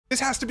This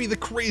has to be the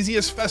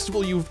craziest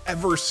festival you've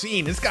ever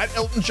seen. It's got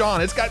Elton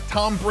John, it's got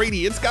Tom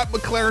Brady, it's got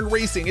McLaren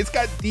Racing, it's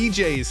got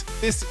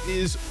DJs. This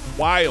is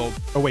wild.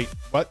 Oh wait,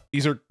 what?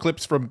 These are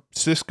clips from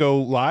Cisco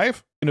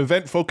Live? An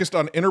event focused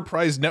on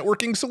enterprise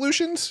networking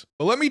solutions?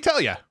 Well, let me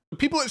tell you, the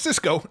people at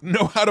Cisco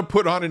know how to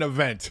put on an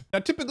event. Now,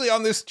 typically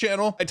on this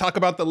channel, I talk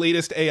about the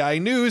latest AI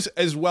news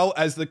as well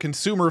as the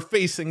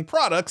consumer-facing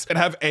products that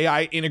have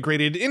AI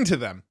integrated into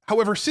them.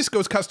 However,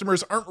 Cisco's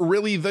customers aren't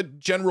really the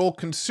general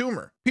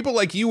consumer. People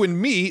like you and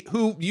me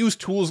who use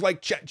tools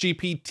like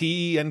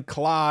ChatGPT and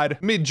Claude,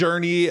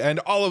 Midjourney, and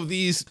all of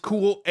these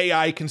cool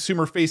AI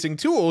consumer-facing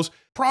tools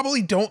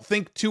probably don't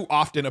think too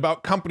often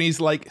about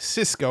companies like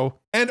Cisco,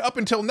 and up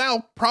until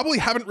now, probably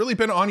haven't really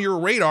been on your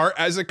radar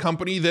as a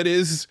company that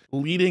is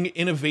leading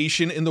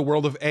innovation in the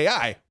world of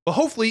AI. But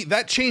hopefully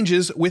that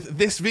changes with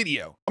this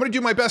video. I'm gonna do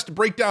my best to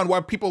break down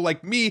why people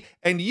like me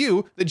and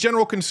you, the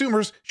general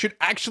consumers, should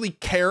actually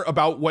care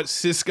about what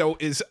Cisco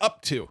is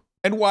up to.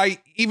 And why,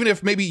 even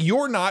if maybe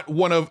you're not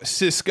one of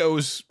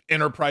Cisco's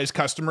enterprise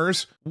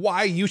customers,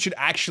 why you should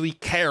actually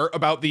care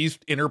about these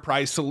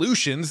enterprise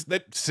solutions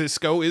that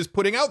Cisco is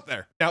putting out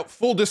there. Now,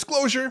 full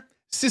disclosure,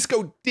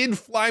 Cisco did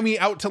fly me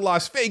out to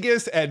Las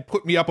Vegas and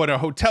put me up in a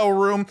hotel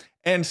room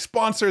and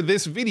sponsor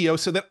this video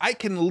so that I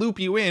can loop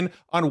you in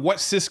on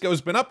what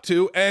Cisco's been up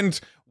to and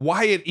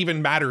why it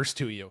even matters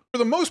to you. For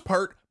the most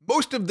part,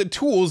 most of the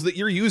tools that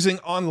you're using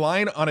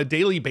online on a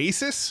daily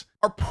basis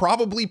are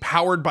probably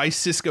powered by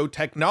Cisco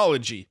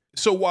technology.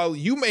 So while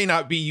you may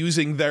not be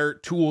using their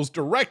tools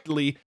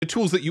directly, the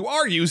tools that you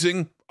are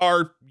using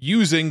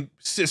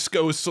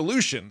Cisco's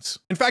solutions.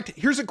 In fact,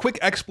 here's a quick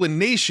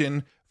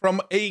explanation from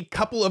a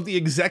couple of the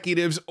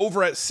executives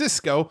over at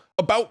Cisco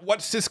about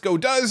what Cisco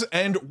does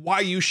and why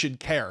you should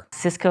care.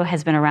 Cisco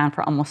has been around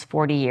for almost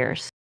 40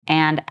 years.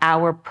 And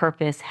our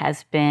purpose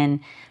has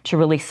been to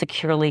really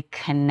securely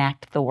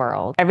connect the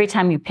world. Every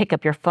time you pick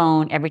up your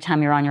phone, every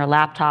time you're on your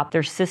laptop,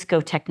 there's Cisco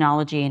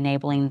technology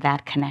enabling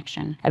that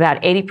connection.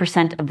 About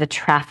 80% of the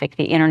traffic,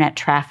 the internet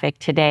traffic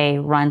today,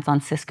 runs on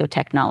Cisco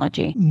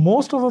technology.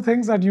 Most of the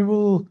things that you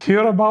will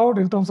hear about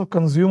in terms of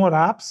consumer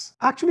apps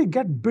actually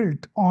get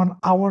built on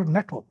our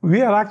network.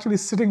 We are actually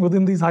sitting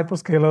within these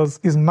hyperscalers,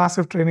 these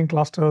massive training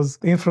clusters,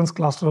 the inference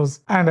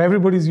clusters, and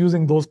everybody's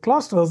using those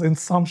clusters in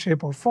some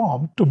shape or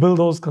form to build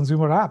those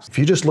consumer apps. If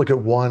you just look at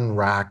one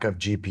rack of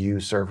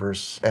GPU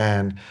servers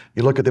and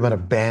you look at the amount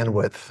of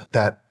bandwidth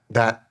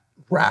that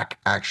rack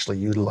actually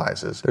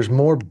utilizes, there's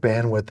more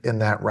bandwidth in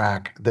that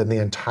rack than the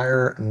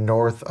entire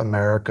North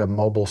America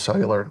mobile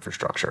cellular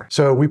infrastructure.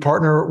 So we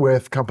partner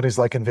with companies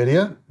like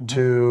NVIDIA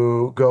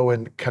to go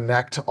and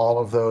connect all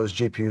of those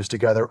GPUs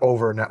together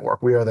over a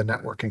network. We are the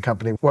networking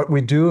company. What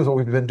we do is what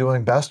we've been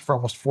doing best for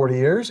almost 40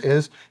 years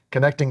is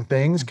connecting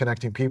things,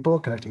 connecting people,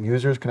 connecting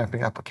users,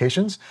 connecting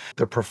applications.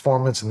 The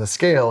performance and the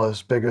scale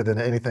is bigger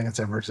than anything that's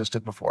ever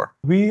existed before.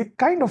 We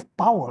kind of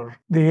power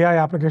the AI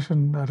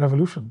application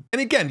revolution. And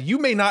again, you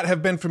may not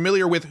have been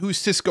familiar with who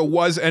Cisco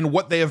was and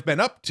what they have been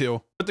up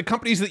to, but the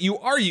companies that you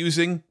are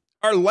using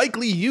are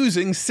likely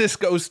using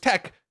Cisco's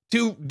tech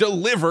to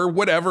deliver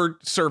whatever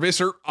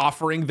service or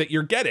offering that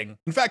you're getting.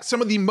 In fact,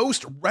 some of the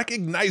most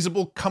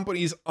recognizable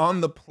companies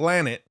on the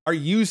planet are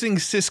using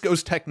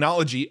Cisco's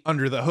technology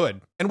under the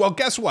hood. And well,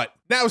 guess what?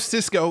 Now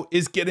Cisco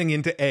is getting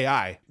into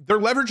AI. They're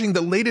leveraging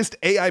the latest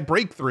AI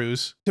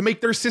breakthroughs to make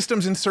their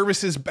systems and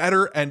services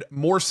better and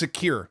more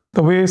secure.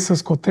 The way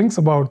Cisco thinks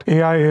about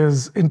AI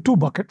is in two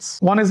buckets.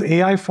 One is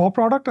AI for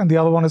product and the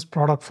other one is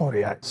product for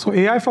AI. So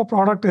AI for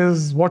product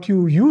is what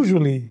you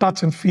usually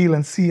touch and feel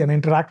and see and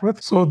interact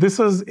with. So this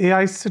is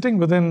AI sitting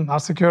within our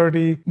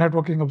security,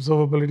 networking,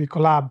 observability,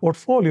 collab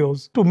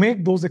portfolios to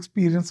make those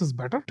experiences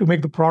better, to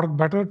make the product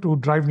better, to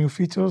drive new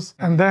features.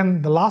 And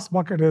then the last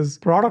bucket is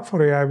product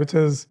for AI, which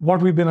is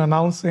what we've been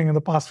announcing in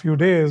the past few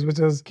days, which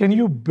is, can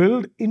you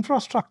build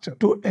infrastructure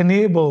to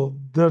enable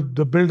the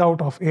build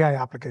out of AI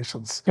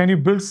applications? Can you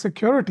build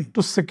security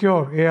to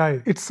secure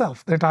AI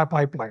itself, the entire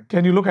pipeline?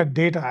 Can you look at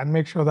data and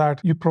make sure that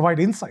you provide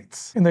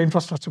insights in the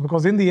infrastructure?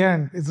 Because in the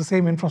end, it's the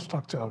same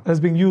infrastructure that's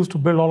being used to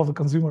build all of the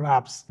consumer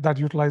apps that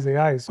utilize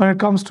AI. So when it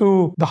comes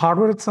to the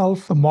hardware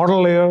itself, the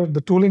model layer,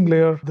 the tooling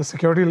layer, the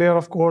security layer,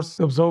 of course,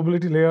 the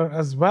observability layer,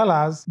 as well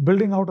as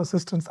building out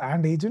assistants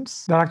and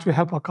agents that actually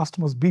help our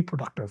customers be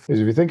productive. If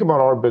you think about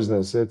our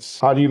business, it's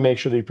how do you make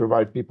sure that you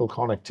provide people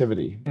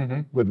connectivity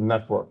with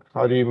network?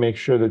 How do you make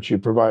sure that you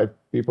provide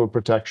people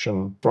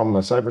protection from a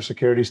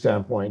cybersecurity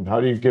standpoint? How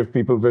do you give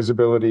people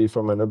visibility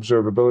from an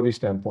observability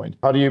standpoint?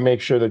 How do you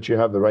make sure that you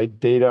have the right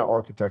data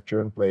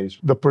architecture in place?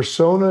 The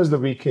personas that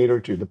we cater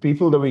to, the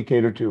people that we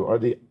cater to are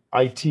the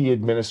IT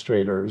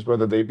administrators,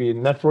 whether they be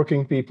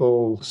networking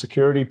people,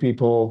 security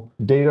people,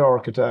 data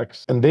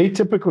architects, and they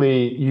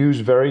typically use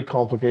very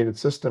complicated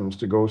systems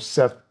to go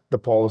set the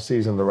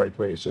policies in the right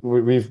way. So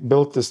we've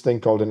built this thing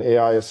called an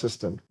AI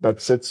assistant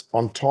that sits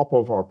on top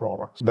of our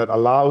products that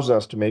allows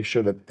us to make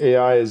sure that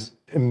AI is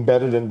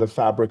embedded in the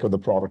fabric of the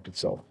product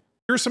itself.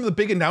 Here are some of the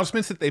big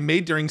announcements that they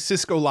made during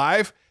Cisco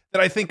Live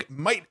that I think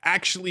might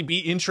actually be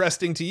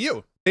interesting to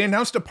you. They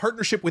announced a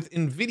partnership with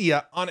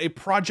NVIDIA on a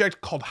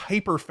project called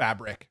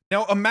Hyperfabric.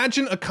 Now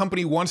imagine a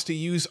company wants to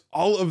use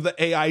all of the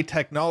AI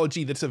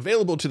technology that's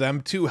available to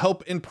them to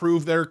help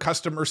improve their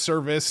customer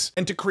service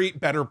and to create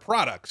better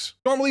products.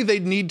 Normally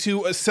they'd need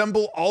to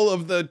assemble all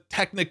of the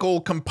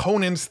technical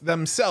components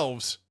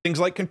themselves. Things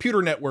like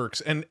computer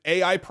networks and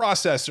AI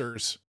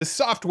processors, the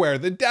software,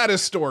 the data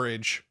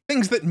storage,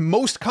 things that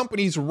most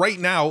companies right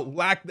now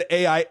lack the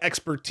AI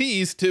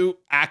expertise to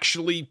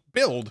actually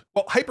build.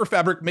 Well,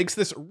 Hyperfabric makes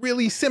this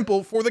really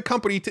simple for the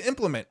company to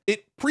implement.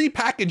 It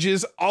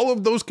pre-packages all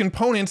of those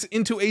components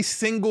into a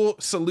single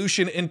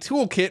solution and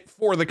toolkit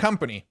for the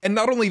company. And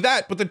not only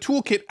that, but the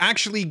toolkit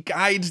actually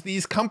guides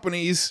these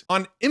companies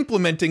on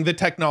implementing the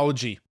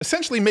technology,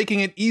 essentially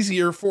making it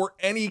easier for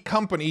any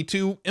company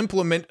to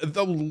implement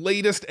the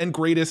latest and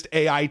greatest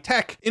AI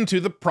tech into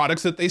the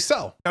products that they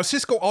sell. Now,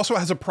 Cisco also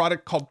has a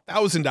product called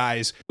Thousand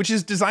Eyes, which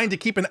is designed to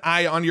keep an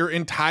eye on your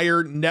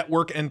entire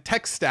network and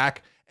tech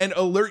stack and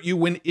alert you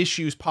when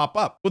issues pop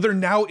up. Well, they're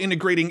now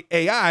integrating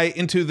AI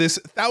into this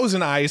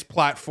Thousand Eyes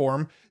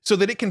platform so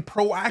that it can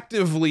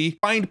proactively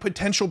find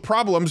potential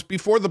problems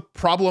before the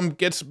problem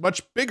gets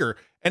much bigger.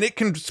 And it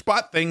can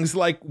spot things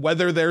like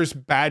whether there's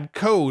bad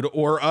code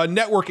or a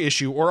network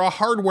issue or a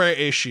hardware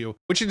issue,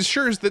 which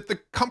ensures that the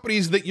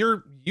companies that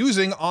you're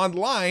using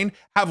online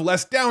have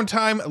less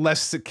downtime,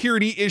 less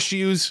security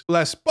issues,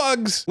 less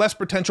bugs, less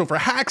potential for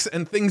hacks,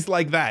 and things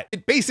like that.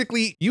 It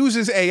basically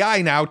uses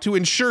AI now to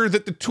ensure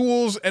that the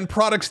tools and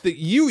products that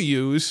you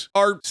use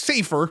are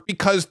safer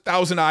because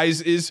Thousand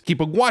Eyes is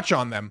keeping watch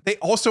on them. They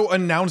also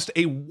announced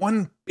a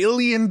 $1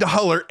 billion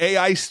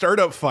AI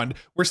startup fund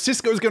where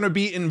Cisco is going to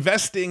be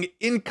investing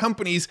in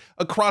companies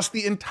across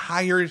the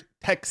entire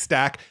tech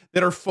stack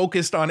that are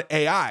focused on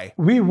AI.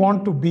 We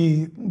want to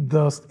be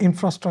the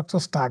infrastructure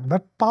stack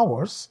that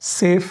powers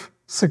safe,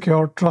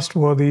 secure,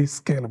 trustworthy,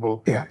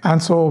 scalable AI.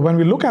 And so when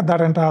we look at that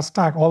entire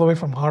stack, all the way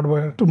from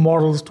hardware to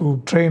models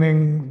to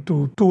training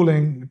to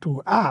tooling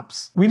to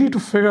apps, we need to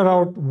figure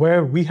out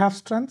where we have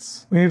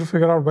strengths. We need to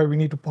figure out where we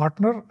need to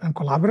partner and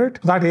collaborate.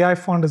 That AI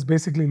fund is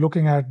basically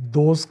looking at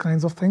those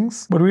kinds of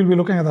things. But we'll be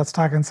looking at that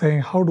stack and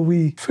saying, how do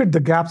we fit the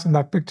gaps in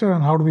that picture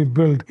and how do we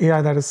build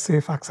AI that is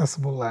safe,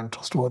 accessible, and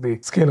trustworthy,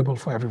 scalable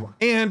for everyone?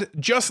 And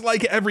just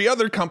like every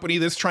other company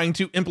that's trying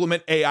to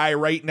implement AI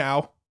right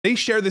now, they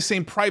share the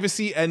same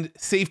privacy and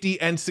safety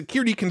and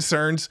security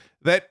concerns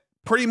that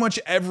pretty much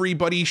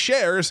everybody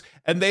shares,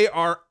 and they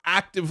are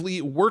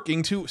actively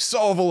working to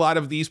solve a lot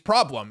of these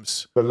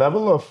problems. The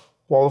level of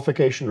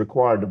qualification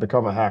required to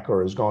become a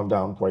hacker has gone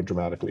down quite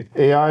dramatically.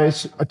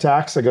 AI's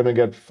attacks are going to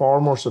get far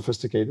more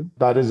sophisticated.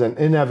 That is an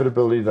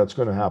inevitability that's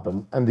going to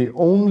happen. And the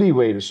only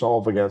way to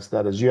solve against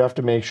that is you have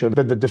to make sure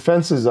that the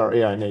defenses are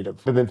AI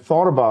native. They've been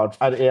thought about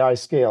at AI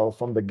scale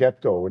from the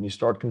get-go when you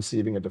start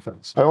conceiving a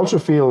defense. I also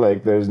feel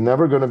like there's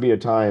never going to be a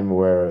time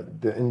where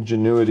the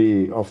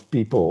ingenuity of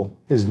people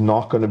is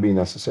not going to be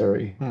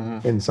necessary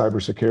in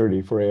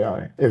cybersecurity for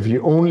AI. If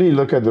you only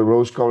look at the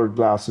rose-colored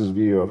glasses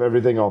view of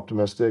everything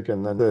optimistic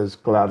and then there's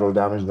collateral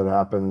damage that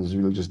happens,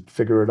 you'll just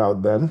figure it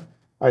out then.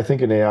 I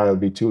think in AI, it'll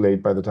be too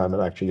late by the time it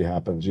actually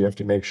happens. You have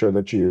to make sure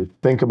that you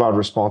think about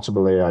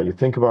responsible AI, you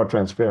think about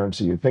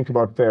transparency, you think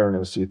about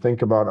fairness, you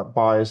think about a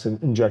bias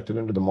and injected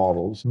into the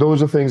models.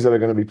 Those are things that are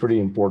going to be pretty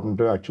important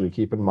to actually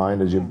keep in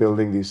mind as you're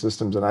building these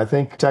systems. And I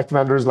think tech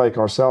vendors like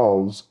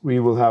ourselves,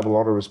 we will have a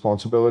lot of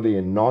responsibility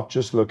in not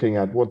just looking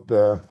at what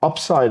the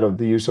upside of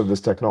the use of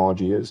this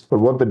technology is, but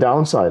what the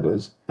downside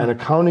is, and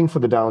accounting for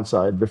the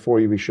downside before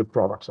we ship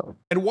products out.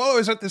 And while I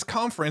was at this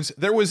conference,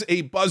 there was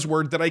a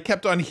buzzword that I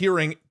kept on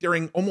hearing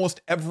during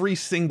almost every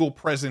single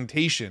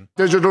presentation.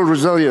 Digital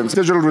resilience,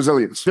 digital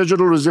resilience,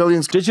 digital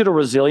resilience, digital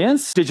resilience,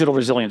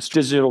 digital resilience,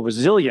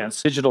 digital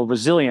resilience, digital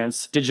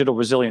resilience, digital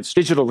resilience,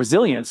 digital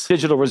resilience,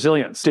 digital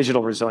resilience,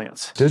 digital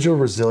resilience. Digital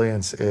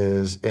resilience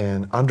is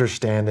in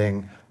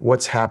understanding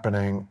what's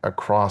happening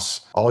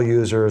across all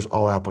users,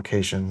 all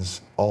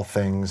applications, all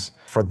things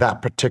for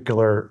that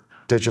particular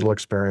digital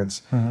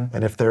experience.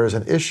 And if there is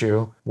an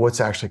issue, what's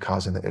actually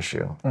causing the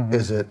issue?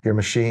 Is it your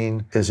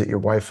machine? Is it your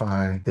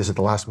Wi-Fi? Is it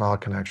the last mile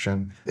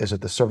connection? Is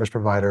it the service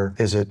provider?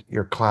 Is it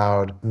your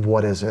cloud?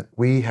 What is it?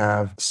 We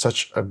have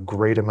such a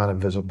great amount of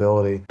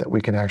visibility that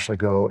we can actually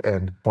go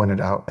and point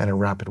it out in a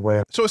rapid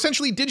way. So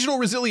essentially, digital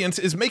resilience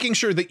is making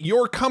sure that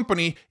your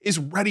company is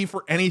ready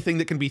for anything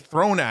that can be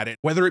thrown at it,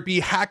 whether it be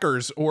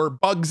hackers or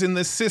bugs in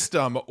the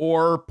system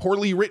or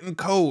poorly written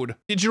code.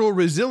 Digital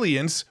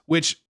resilience,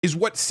 which is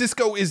what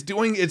Cisco is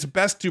doing its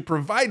best to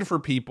provide for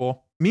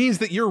people, means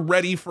that you're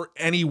ready for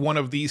any one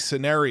of these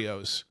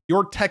scenarios.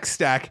 Your tech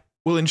stack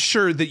will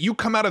ensure that you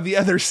come out of the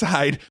other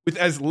side with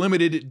as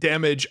limited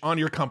damage on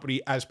your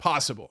company as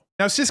possible.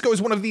 Now, Cisco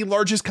is one of the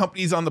largest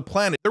companies on the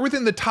planet. They're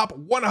within the top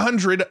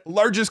 100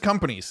 largest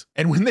companies.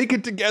 And when they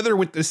get together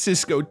with the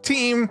Cisco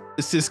team,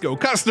 the Cisco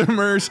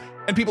customers,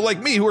 and people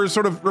like me who are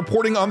sort of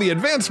reporting on the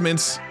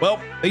advancements,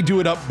 well, they do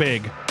it up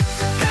big.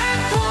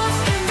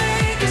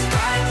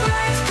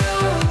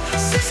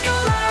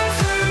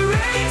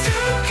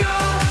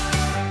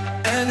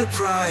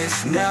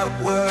 Enterprise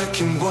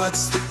networking,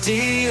 what's the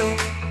deal?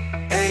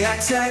 AI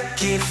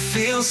tech, it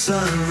feels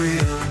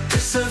unreal.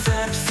 This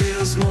event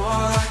feels more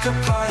like a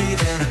party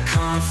than a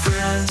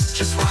conference.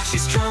 Just watch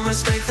these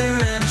drummers make their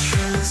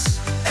entrance.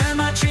 Am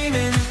I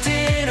dreaming of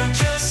dinner?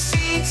 Just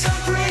see Tom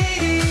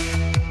Brady.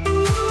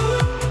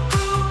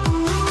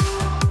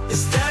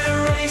 Is that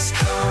a race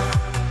car?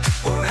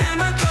 Or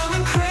am I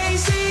going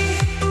crazy?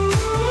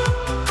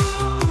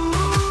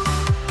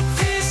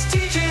 This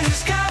DJ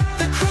has got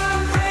the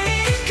crowd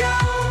ready to go.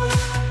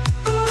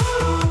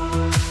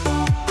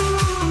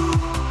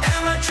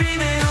 Am I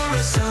dreaming or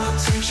is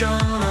Elton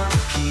John on the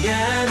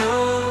piano?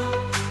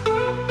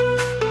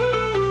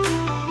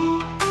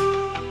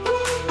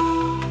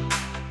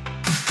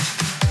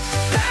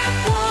 That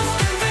Wolfe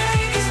in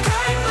Vegas,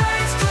 bright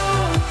lights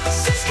glow.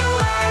 Cisco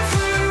live,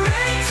 we're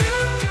ready to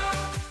go.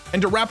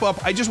 And to wrap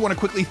up, I just want to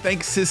quickly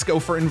thank Cisco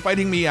for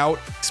inviting me out,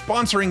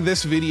 sponsoring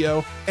this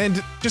video,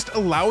 and just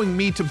allowing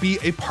me to be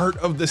a part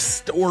of the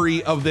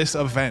story of this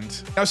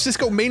event. Now,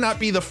 Cisco may not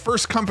be the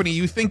first company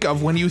you think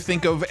of when you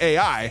think of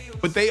AI,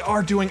 but they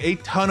are doing a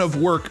ton of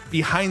work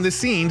behind the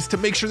scenes to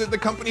make sure that the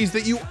companies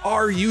that you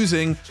are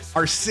using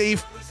are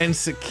safe and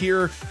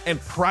secure and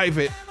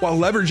private, while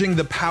leveraging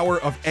the power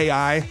of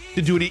AI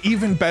to do it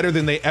even better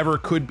than they ever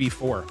could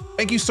before.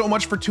 Thank you so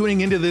much for tuning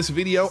into this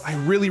video. I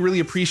really, really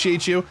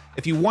appreciate you.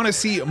 If you want to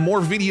see more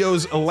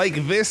videos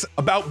like this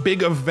about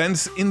big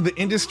events in the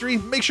industry,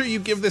 make sure you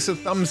give this a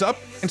thumbs up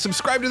and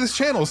subscribe to this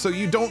channel so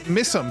you don't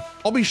miss them.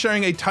 I'll be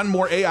sharing a ton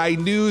more AI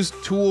news,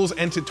 tools,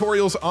 and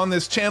tutorials on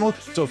this channel.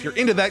 So if you're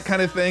into that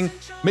kind of thing,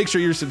 make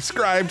sure you're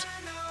subscribed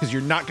because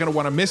you're not going to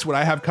want to miss what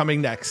I have coming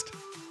next.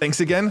 Thanks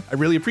again. I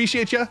really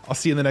appreciate you. I'll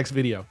see you in the next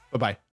video. Bye-bye.